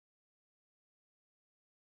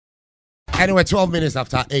Anyway, 12 minutes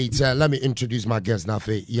after 8, let me introduce my guest now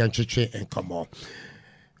for Yanchiche and Komo.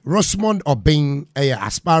 Rosamond Obeng,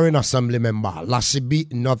 aspiring assembly member,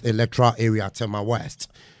 Lasibi North Electoral Area, Tema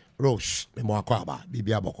West. Rose, Memoakwaba,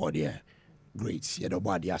 Bibia Bokodia. Great,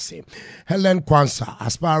 Yedobadi say. Helen Kwansa,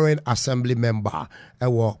 aspiring assembly member,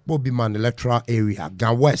 Bobiman Electoral Area,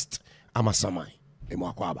 Gan West, Amasamai,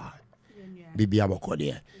 Memoakwaba, Bibia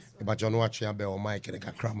Bokodia. But you know what you have mic and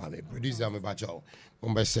a crama, producer me bajo.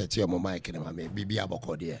 Set your mic and my baby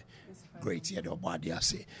abokodia. Great, Yedobadi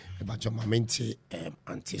say. But your mamente,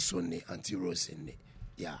 Auntie Sunni, Auntie Rose in it.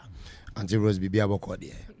 Yeah. Auntie Rose Bibi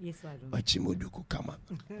abokodia. Yes, I do. But Chimuduku kama.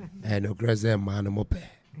 And no crazy man mope.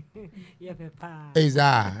 Yeah, papa. Is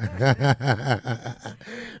that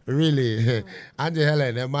really? Auntie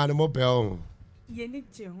Helen, a man mope.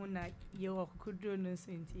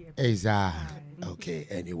 Okay,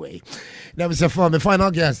 anyway. Now, Mr. For the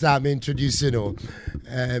final guest I'm introducing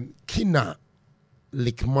Kina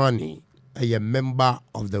Likmani, a member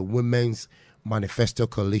of the Women's Manifesto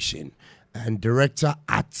Coalition and director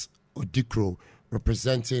at Odikro,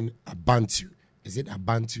 representing Abantu. Is it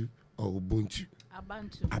Abantu or Ubuntu?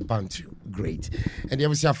 Abantu, great. And the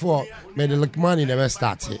other for me the Likmani never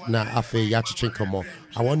started. Now after Yachi come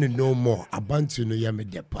I want to know more. Abantu no yame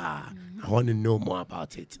depa. I want to know more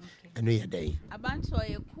about it. I know your day.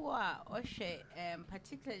 Abantu Oshe,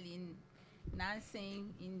 particularly in Nansing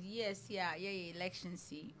in the years here,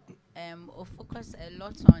 elections, or focus a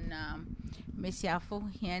lot on Messiafo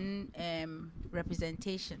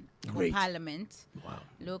representation for parliament,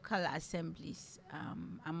 local assemblies,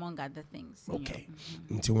 among other things. Okay.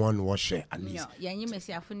 Into one wash at least. Yeah, you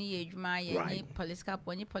Messiafo ni yejuma,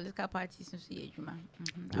 political parties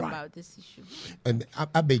about this issue. And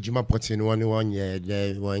Abejuma put in one year,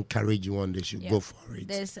 they will encourage you on they should go for it.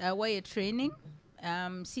 There's a way of training.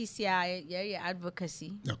 CCI,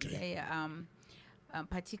 advocacy,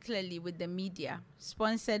 particularly with the media,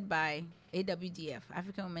 sponsored by AWDF,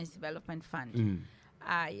 African Women's Development Fund.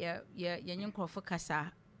 Focus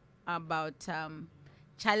about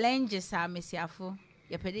challenges Messiafo,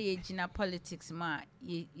 Yepede politics ma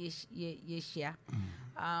yeshia.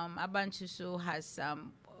 Abantu so has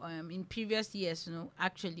in previous years,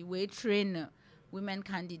 actually we train women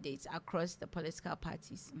candidates across the political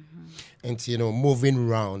parties. And moving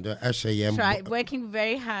around working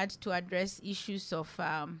very hard to address issues of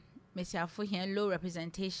Messiafo here low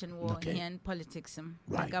representation here in politics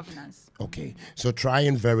governance. Okay, so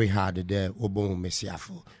trying very hard there Obon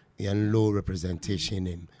Messiafo and low representation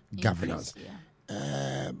in governance.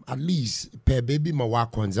 At least per baby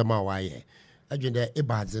mawako nzama waye agenda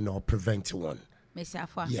ebadze no prevent one.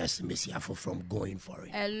 Messiafo. Yes, Messiafo from going for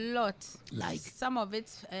it. A lot. Like some of it,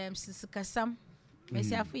 Sisukasam.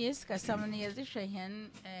 Messiafo yes, Kasam ni yazisha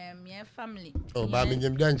hen your family. Oh, but I'm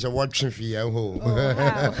in danger watching for you. Oh,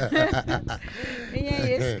 wow.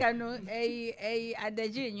 Yes, kanu a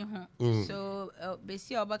adaji nyu. So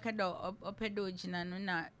besi obakado opedo jinanu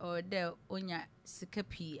na or de onya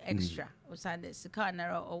sikapi extra. Osade sika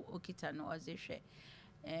nara okita no ozishe.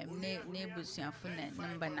 Ne busiafo ne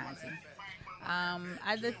number nazi.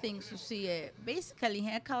 Other things you see, basically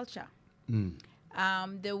hair culture.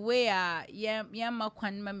 The way yama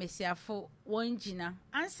kwan ma Messiafo one jina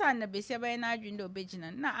answer na besia ba na adwindo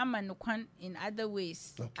obejina na ama no kwan in other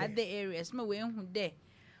ways, other areas. Ma we hu de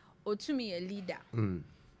otumi a leader.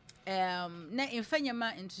 Na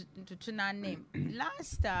infanyama into na name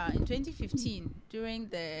last in 2015 during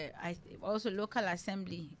the also local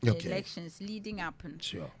assembly elections leading up.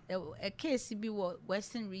 Sure. A case be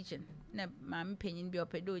Western region na mam penyin bi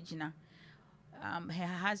opedo gina her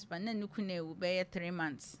husband na nukune will be 3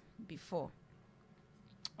 months before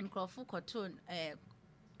nkrofu koton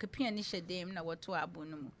kapia ni shedem na woto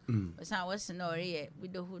abonu mu osan was no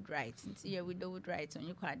widowhood rights into widowhood rights on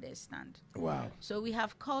you can understand. Wow. So we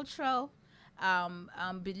have cultural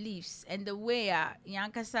beliefs and the way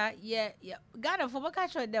yankasa God of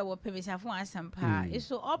Obakacho there were Messiafo asampa is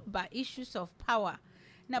so up by issues of power.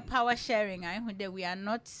 Now power sharing we are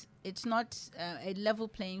not, it's not a level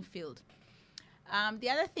playing field. The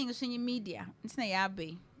other thing is in media, it's na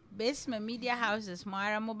yabe basement media houses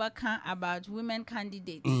Mara Mobaka about women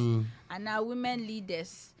candidates and now women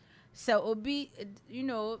leaders. So obi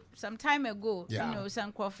some time ago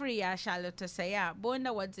some free Charlotte say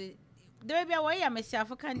bonda was there be a way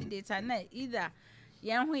Messiafo candidates and either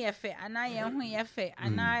yan hu yefe ana yan hu yefe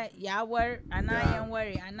ana ya war ana yan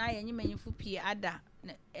worry ana yan yimenyifu pie ada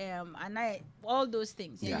ana all those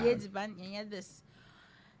things this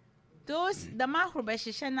those the macro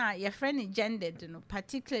beshisha na your friend gendered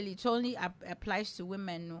particularly it only applies to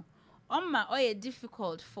women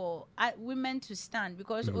difficult for women to stand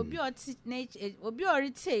because obi or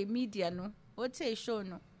media no o show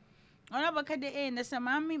no ona baka de na sa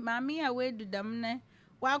mami a we dudam ne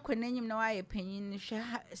wa kwananyim na wa ye panyin hwe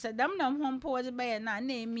sadam na hompo wo de be na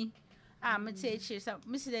emi me te chi so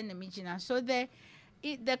misile na migina so the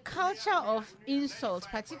culture of insult,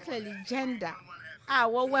 particularly gender, we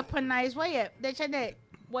weaponize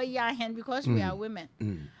we are hand because we are women.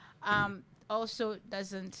 Also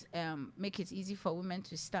doesn't make it easy for women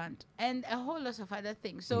to stand, and a whole lot of other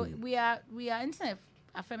things. So we are into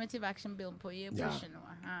affirmative action bill.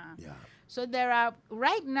 So there are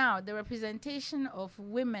right now the representation of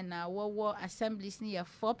women our assemblies near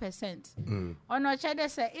 4%. On our chart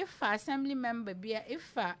say if assembly member be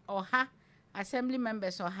assembly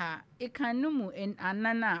members or her ekanumu in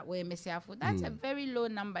anana we mesiafo. That's a very low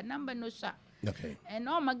number no sha. Okay. And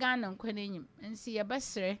all magana nkwenenyim and see ya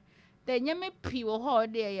basre the nyame pi wo ho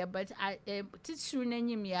there ya but titsuru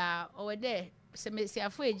nenyim ya or there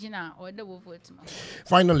semesiafo ejina or the vote.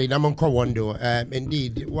 Finally, namonko wonder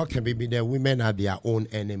indeed what can be the women are their own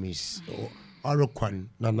enemies. Orokwan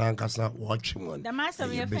nanankasa watching one. The master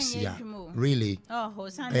really? Oh,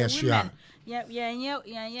 Hosan women. Yeah,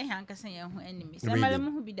 hankasa enemies.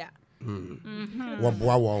 Malamu who be that.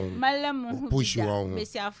 Malamu who push you on.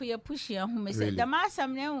 Messiah ya push you on. The master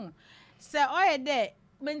no. Sir, oh, there.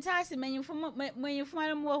 Mentasi when you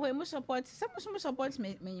find more way, must support. Some support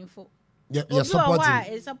me for. You're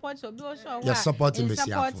supporting. You're supporting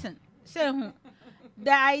Messiah. Say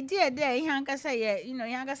the idea there, Yankasa,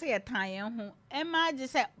 Yankasa, Tayan, who Emma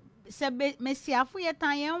just said, Messia for your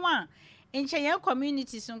Tayan one. In Chayan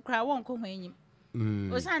communities on cry won't come in.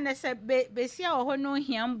 Osana said, Bessia or no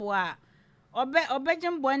hiamboa, or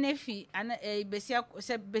Belgian Bonefi, and a Bessia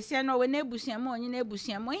said Bessiano, when Nebusiamo, and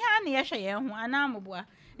Nebusiamo, Hani Yashayan, and Amaboa.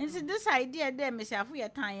 And so this idea there, Messia for your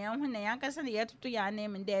Tayan, when the Yankasa yet to your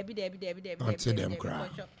name and Debbie. Until them cry.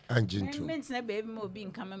 And Jintu. Baby more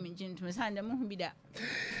being coming in Jintu, and the moon be that.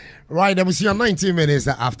 Right, I was here 19 minutes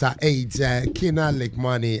after 8. Kina Lake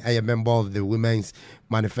Money, a member of the Women's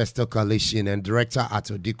Manifesto Coalition and Director at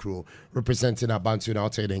Odikro, representing Abantu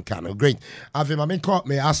outside in Kano. Great. I've been called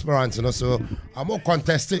me aspirants and also a more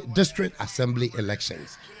contested district assembly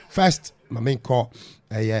elections. First, my main call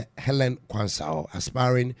Helen Kwansao,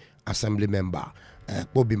 aspiring assembly member,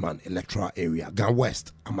 Bobiman electoral area, Gan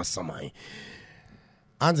West, Amasamai.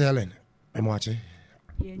 Auntie Helen, I'm watching.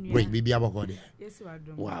 Wait, baby, I'm going there. Yes,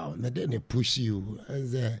 wow, now then they push you.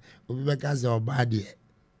 As because your body,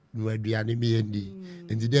 where the enemy and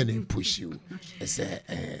then they push you. It's a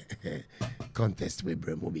contest with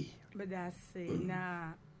Bremobi. But that's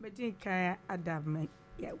now, but you can't adapt me.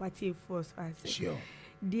 Yeah, what you force us. Sure.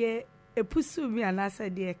 Dear, a pursue me and I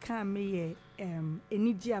said, dear, come me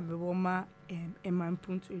any job, woman, a man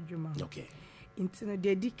point to a Juma. Okay. Into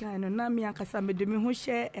the decline and Nami and Cassandra de me who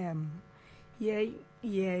share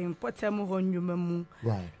important on your mamu.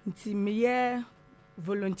 Right. Into me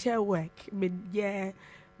volunteer work, but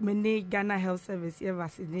many Ghana Health Service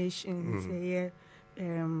vaccinations,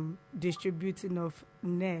 distributing of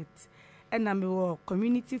net, and I'm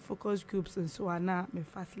community focus groups and so on. Now me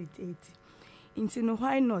facilitate. Into no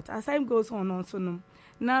why not? As time goes on, also no.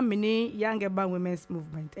 Now many young urban women's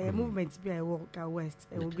movement, movement be a walk west,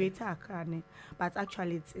 a greater Accra, but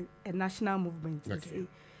actually it's a national movement. Okay.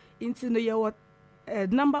 Into the year a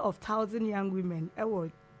number of 1,000 young women,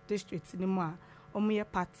 our districts in the only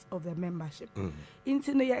part of the membership.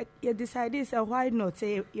 Into the year you decided why not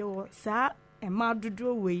say you sir a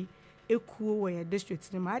madrudo way a cool way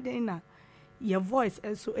districts in the your voice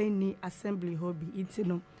also any assembly hobby. Into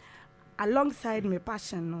no alongside my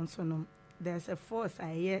passion also no. There's a force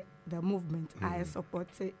I hear the movement. I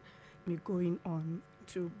supported me going on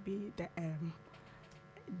to be the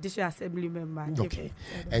district assembly member. Okay.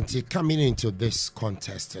 And to coming into this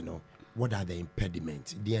contest, what are the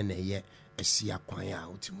impediments? DNA yet a see a choir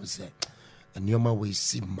out to say and your ma way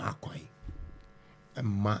see my choir and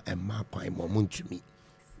my choir moment to me.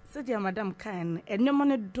 So dear Madam Khan, and no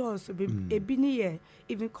money doors to be a bini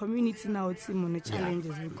even community now team on the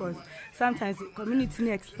challenges because sometimes the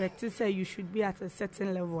community expect to say you should be at a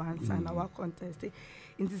certain level and sign our contest.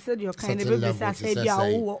 Instead your kind of baby said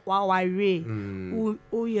wow I re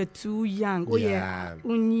oh you're too young oh yeah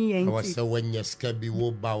unyi and so when you scared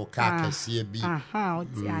wo ba o ka see bi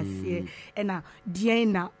see and now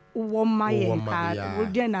Diana woman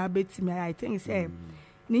I think say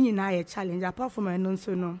Nini na a challenge apart from my non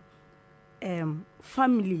so no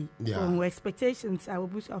family Yeah. expectations I will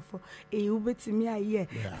push for a Uber to me a year.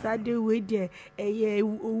 Saturday way there a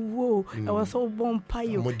whoa I was so bomb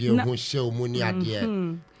pie. But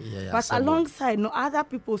alongside no other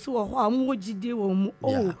people so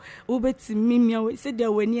Uber to me said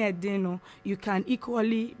there when you dinner you can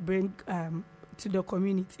equally bring to the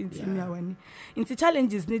community into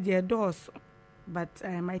challenges need their doors. But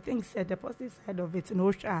I think the positive side of it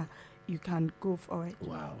no you can go for it.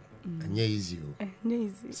 Wow. And easy.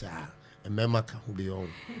 Easy. Sir, a member can be on.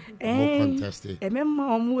 More contested. A member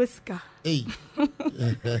on whisker. Hey.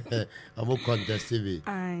 I'm more contested.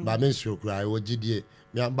 But I'm sure I will GD.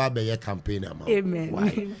 Me and Baba your campaign.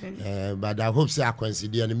 Amen. But I hope I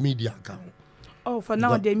consider the media account. Oh, for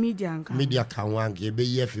now the media account. Media account one give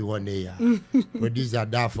be if you want there. Producer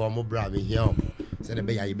that for more brave here. Said the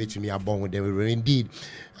bay you bet me a bong with them. Indeed,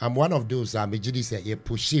 I'm one of those. I'm a GD say you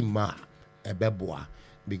pushing ma a beboa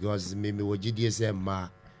because me what GD say ma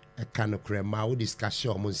a kind of crema we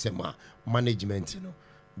discussion on say ma management you know.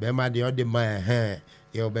 Bema the other man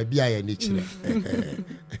you baby I need you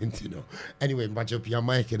know. Anyway, but up your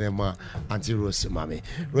mic and ma Auntie Rose Mami.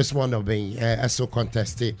 Rosemond of being so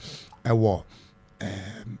contested a war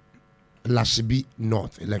Lashibi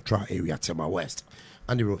North electoral area Tema West.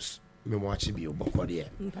 Andy Rose. Me watch be boko there.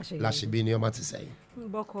 Last be near matter say.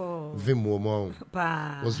 Boko. Vimo mo.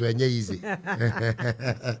 Pa. Was when easy. The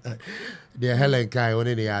Helen Kai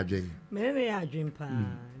only the adream. Me adream pa.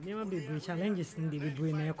 There be challenges in the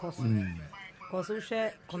be na course. Cause we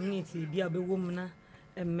share community be a be woman na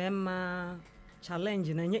memma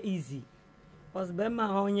challenge na nya easy. Cause be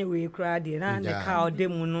ma onye we kra dey na the cow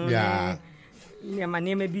dem no. Yeah. My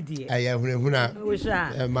name be dear. I have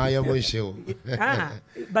my emotion.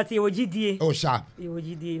 But you GDA. Oh, sharp. You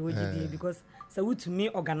GDA because so to me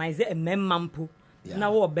organize a memampo.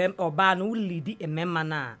 Now or bem or ban will lead a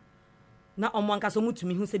memana. Now on one caso to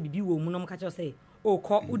me who said be woman catch say, oh,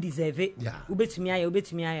 call who deserve it. Ube to me, I obey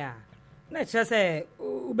to me. I just say,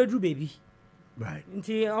 Ubedru baby. Right.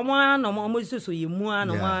 Until one or almost so you more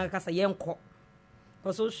no one cast a young cock.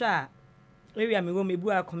 Also, sure. Area me will be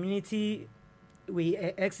a community. We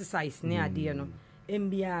exercise near dear no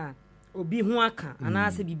mbia obi ho aka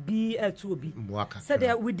ana se bibi etu obi said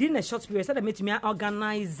that within a short period said that me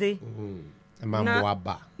organize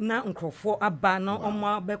na nkrofo aba no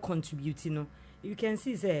omo be contribute no you can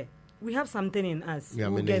see say we have something in us.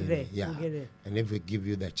 We'll get there. We'll get there. And if we give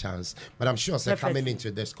you the chance. But I'm sure sir, coming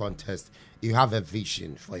into this contest you have a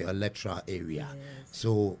vision for your electoral area.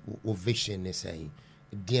 So what vision is saying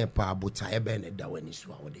dear pa buta ebe ne da wani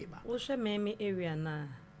so awode ba wo hwe me area na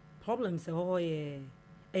problems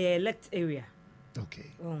elect area.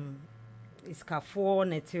 Okay. It's ka 4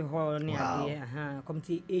 net ho ne ade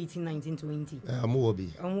committee 18 19 20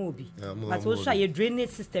 amobi but wo hwe drainage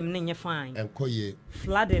system ne nye fine enkoye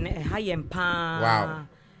flooding high pa. Wow.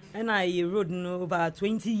 And I road no over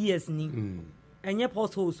 20 years ni enye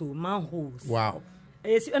potholes manholes. Wow.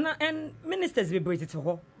 Yes, and ministers be break it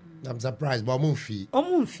ho. I'm surprised, but Mumfi.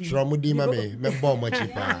 Shramudi mame, me bomb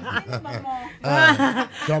cheaper.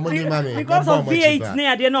 Shramudi mame. Because of V8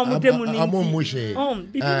 near the no mudemuni.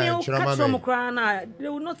 They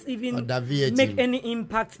will not even make any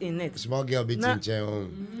impact in it. Small girl be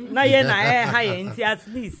teaching. Na ye na high at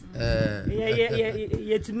least.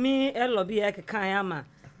 Yeah to me lobby kayama.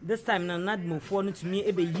 This time na not move phone to me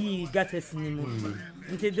ebe yi gates ni mu.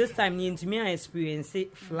 Until this time ni into me I experience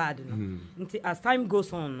flood. Until as time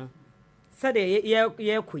goes on, said ye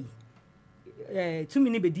koi. Too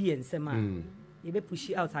many be di ensema. You be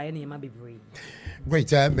push out high na be brave.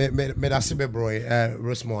 Great, me da se be bro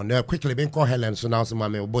Rosemond. Quickly been call Helen so now so ma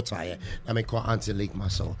me botaye. Na me call Auntie Lake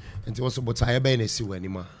Muscle. Until also botaye be na si wani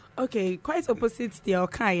ma. Okay, quite opposite the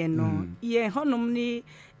okay no. Yeah, honom ni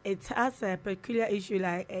it has a peculiar issue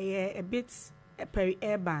like a bit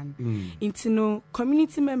peri-urban. Into no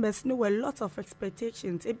community members know a lot of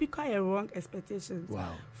expectations. It be quite a wrong expectations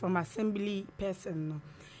from assembly person. No.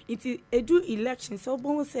 Into a do election, so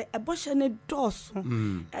bon say abortion a doors.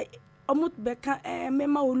 Almost beka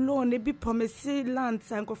mema alone, they be promising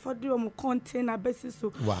lands and go for the container basis.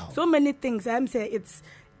 So many things. I'm saying it's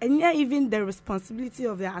and yeah, even the responsibility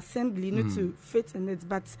of the assembly need to fit in it,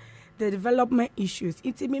 but the development issues.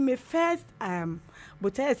 It may first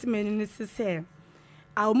but I say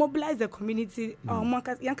I'll mobilize the community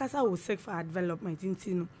Yankasa will seek for our development.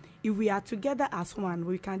 If we are together as one,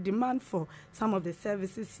 we can demand for some of the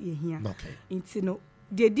services here. Okay.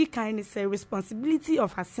 The kind of say responsibility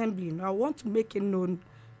of assembly. I want to make it known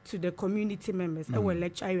to the community members. I will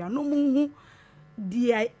lecture area. No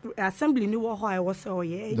the assembly knew what I was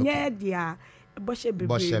yeah, they are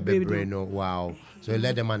Boshe Bebreno. Wow. So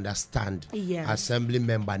let them understand. Yeah. Assembly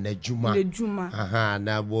member Nejuma. Aha.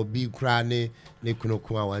 Na will be crying. Ne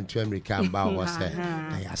kunokuwa wantu America mba wase.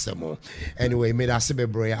 Na yasemo. Anyway, me da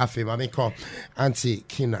sebe bro afi mami ko Auntie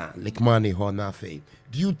Kina Likmani ho na afi.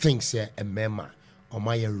 Do you think say a member am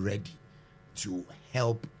I ready to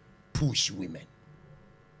help push women?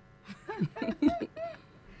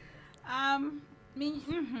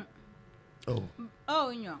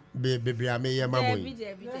 Oh no. Baby, I may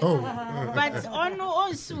But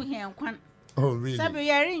on su here kwan. Oh really? Sabi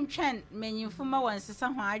yare ntwan menyimfuma wan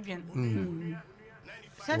sesa ho adwen.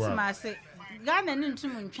 Sets ma say Ghana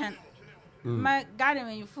ntum ntwan. Ma Ghana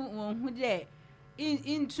menyimfu won hu de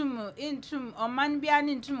intum oman bia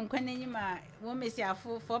ne ntum nkwananyima wo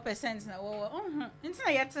mesiafo 4% na wo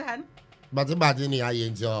ntina yete han. But ni aye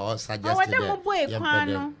nti o suggest there. Oh, what boy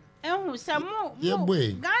kwano. Ehu se mo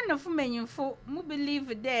Ghana fu menyimfo mu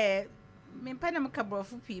believe there me pana me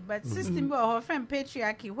kabrofu pi but system bi o friend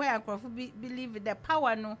patriarchy where akrofu believe the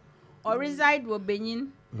power no or reside wo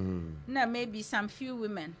Benin. Na maybe some few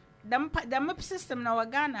women. The system na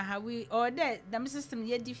Ghana how we or the system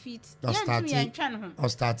ye defeat. Or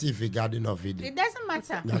start if regarding of it. It doesn't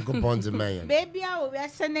matter. Baby, we are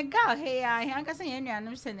Senegal. Hey, I can say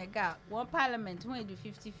any Senegal. One parliament when do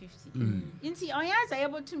 50-50. Inti onyas are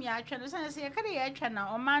able to me. I try to say I can't try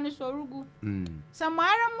now. Or man so rugu. Some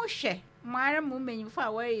mara mushe, mara mumen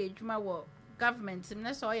for where you ma government.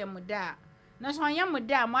 Na so ya muda. Na so ya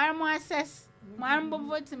muda. Mara mo access. Marmbo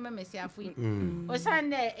vote me mesiafu.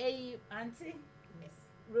 Osande auntie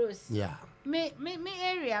Rose. Yeah. Me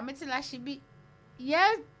area me tell she be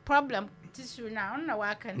yeah problem tissue now on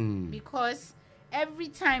working because every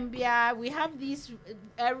time we have these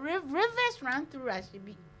rivers run through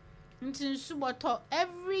Ashibi. Ntin suboto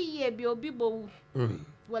every year be obibo.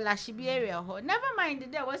 Well Ashibi area ho. Never mind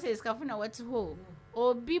there was a scafuna what to ho.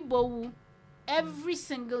 Obibo every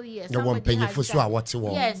single year. The one penny for so what to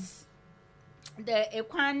want. Yes. The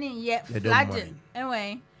equine yet flooding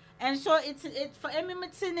anyway, and so it's for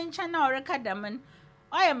Emmetin in China or Recadaman.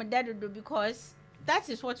 I am a dad do because that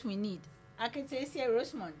is what we need. I can say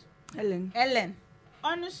Rosemont, Ellen.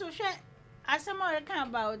 On the social, as I'm talking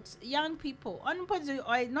about young people, on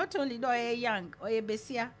or not only do a young or a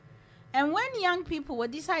besia, and when young people were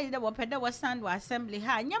decided that Wapeda was stand was assembly,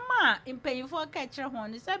 ha, Yama in paying for a catcher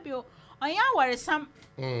horn is a bill, or ya were some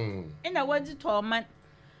in a word to torment.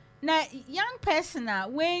 Na young person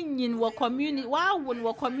when in our community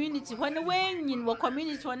when in our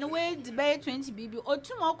community when we debate 20 BB or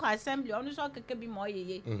two more assembly on so can be more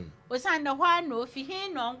ye was under one no fi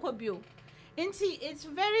hin no uncle bio. It's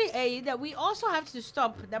very that we also have to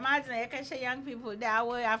stop the matter young people that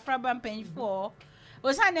were Afraban paying for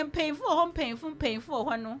was on them paying for home paying for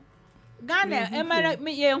one no Ghana emara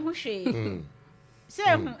me ye hu hwe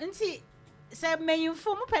say say menyimfo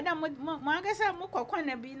mo peda mo agasa mo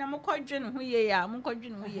kokwana bi na mo kodwene ho ye ya mo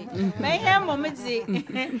kodwene ho ye me he mo medzi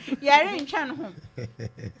yare ntwan ho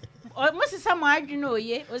o mo sisa mo adwene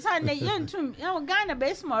oye o sa na yentum Ghana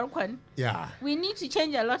be small kwan yeah we need to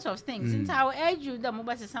change a lot of things into our age you that mo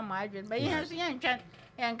ba sisa mo adwene but yen so yen ntwan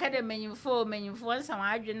yen ka de menyimfo nsa mo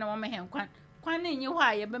adwene na mo me hen kwan na nyi ho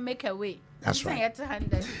a ye be make a way that's right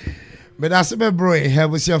but that's a bro. Here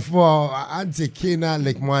was your for Auntie Kina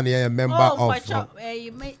Likmani, a member of.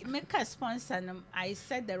 You make a sponsor. I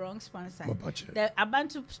said the wrong sponsor. The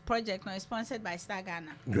Abantu project now is sponsored by Star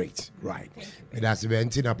Ghana. Great, right. But that's the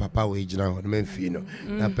Antina Papa wage now on Memphino.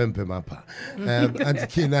 Na Pempe Mapa. Auntie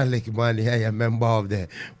Kina Likmani, a member of the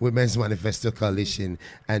Women's Manifesto Coalition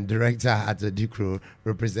and director at the Dikro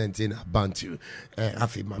representing Abantu. I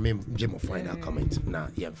feel my name final comment now.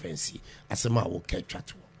 Yeah, fancy. As a man will catch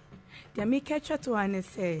at. The make catch to one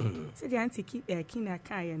say the auntie Kina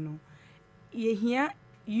Kaya no. Ye hear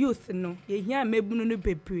youth no, ye hear mebunu no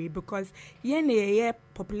bebre because ye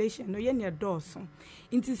population no ye near Dawson.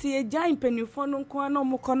 Into see a giant penny for no corner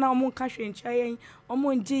mo corner mo cash in chain or mo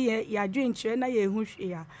nji ya drink na ye hush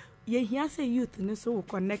ya. Ye hear say youth no so will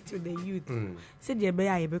connect to the youth. Said ye be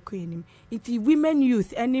I be queen. It's women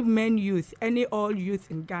youth, any men youth, any all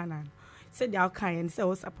youth in Ghana. Said our kind,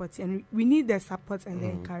 so support, and we need the support and the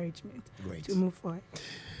encouragement to move forward.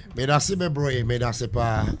 Medasi bebroye, medasi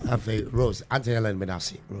pa afe Rose, Auntie Helen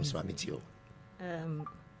medasi Rose Mamitio.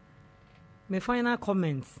 My final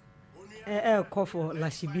comments. Call for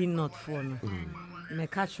Lashibi not for me. Me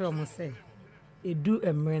catch from say, do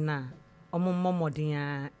a mrena,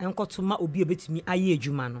 momodin, and kotuma obi obetimi aye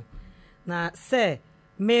adwuma no. Na say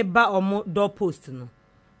me ba omo doorpost no.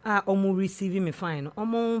 Omo receiving me fine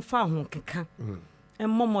omo fa ho keka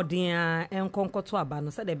emmomodin enkonkoto aba no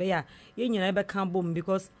say de be ya ye nyina be kan bom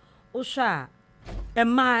because o sha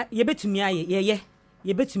Emma yebetumi aye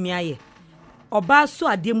yebetumi aye oba so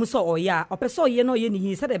ade mu so oya opeso ye no ye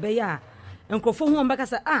ni se de be ya enkrofo hu mbaka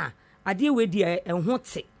say ade we di enho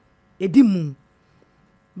te edi mu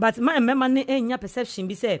but my member ne enya perception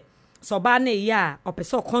bi say so ba na ya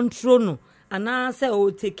opeso control no ana say o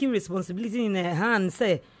take responsibility in her hand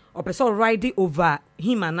say opeso ride over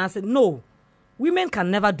him and I said no, women can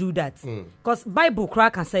never do that because Bible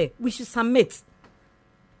crack can say we should submit.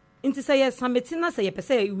 Into say yes, submitting say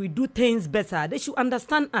say we do things better. They should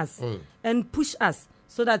understand us and push us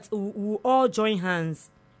so that we all join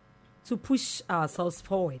hands to push ourselves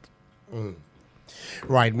forward.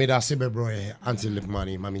 Right, me that say bro, Auntie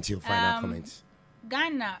Lipmani, mami to your final comments.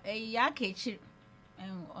 Ghana, yakechi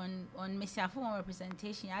on Messiafo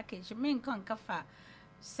representation, yakechi me nkankafa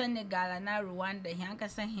Senegal and Rwanda,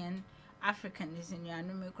 yankasa hen. Africans in your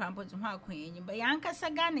me crampo to her queen, but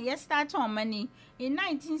Yankasa Ghana, yes, start on money in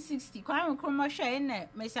 1960. Kwame Nkrumah share in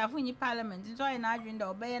Messiafuni Parliament, and so I imagine the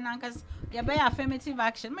obey and Ankas, your bay affirmative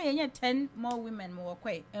action, may 10 more women more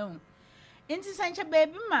quay. Into Sancha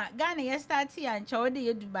baby ma, Ghana, yes, start here and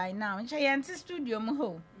Chowdy Dubai now, and Chayanti studio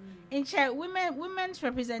moho. In chair women's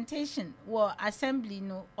representation were assembly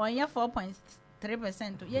no on your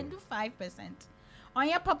 4.3% to you do 5%. On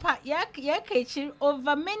your papa, yakechi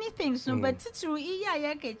over many things, no, but through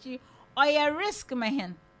yakechi or your risk,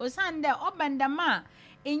 mahen, or Sunday or bandama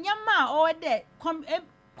in your ma or the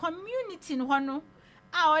community in one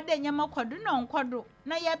hour, then your quadru no quadru.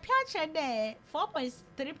 Now your piacha there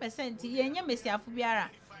 4.3%, yen your Messia Fubiara,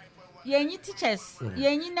 yen teachers,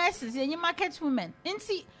 yen nurses, yen market women. And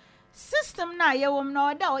see. System na ye wom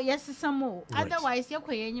na oda yes some otherwise ye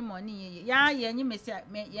kwe any money ya ye nyi me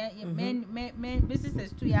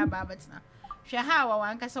businesses to ya babet na hwe ha wa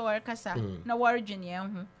wankasa workasa na origin ye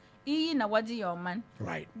hu iyi na wadi your man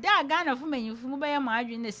right da Ghana fu manyifu mu be ma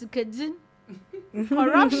adwin na sikadin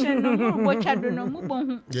corruption no mo chado no mo bo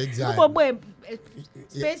hu mo bo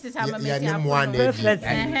spaces am perfect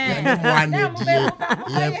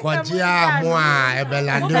ye kwajia mo a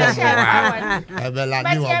ebela ni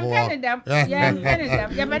wo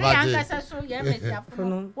ye bere yankasa so ye mesiafo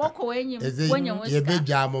no woko enyim wonya wo ye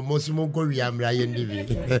beja mo mosimo ko wiamra ye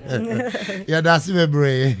ndibi ya dasi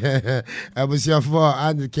bebre abusiafo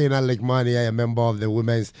and Kena Lipmani, a member of the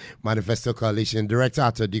Women's Manifesto Coalition, Director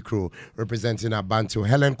at Dikro, representing Abantu,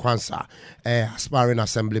 Helen Kwansa, aspiring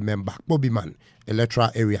assembly member, Bobby Man,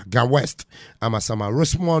 Electoral Area, Gan West, Amasama,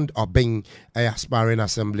 Rosemond Obeng, aspiring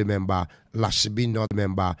assembly member, Lashibi North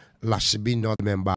member,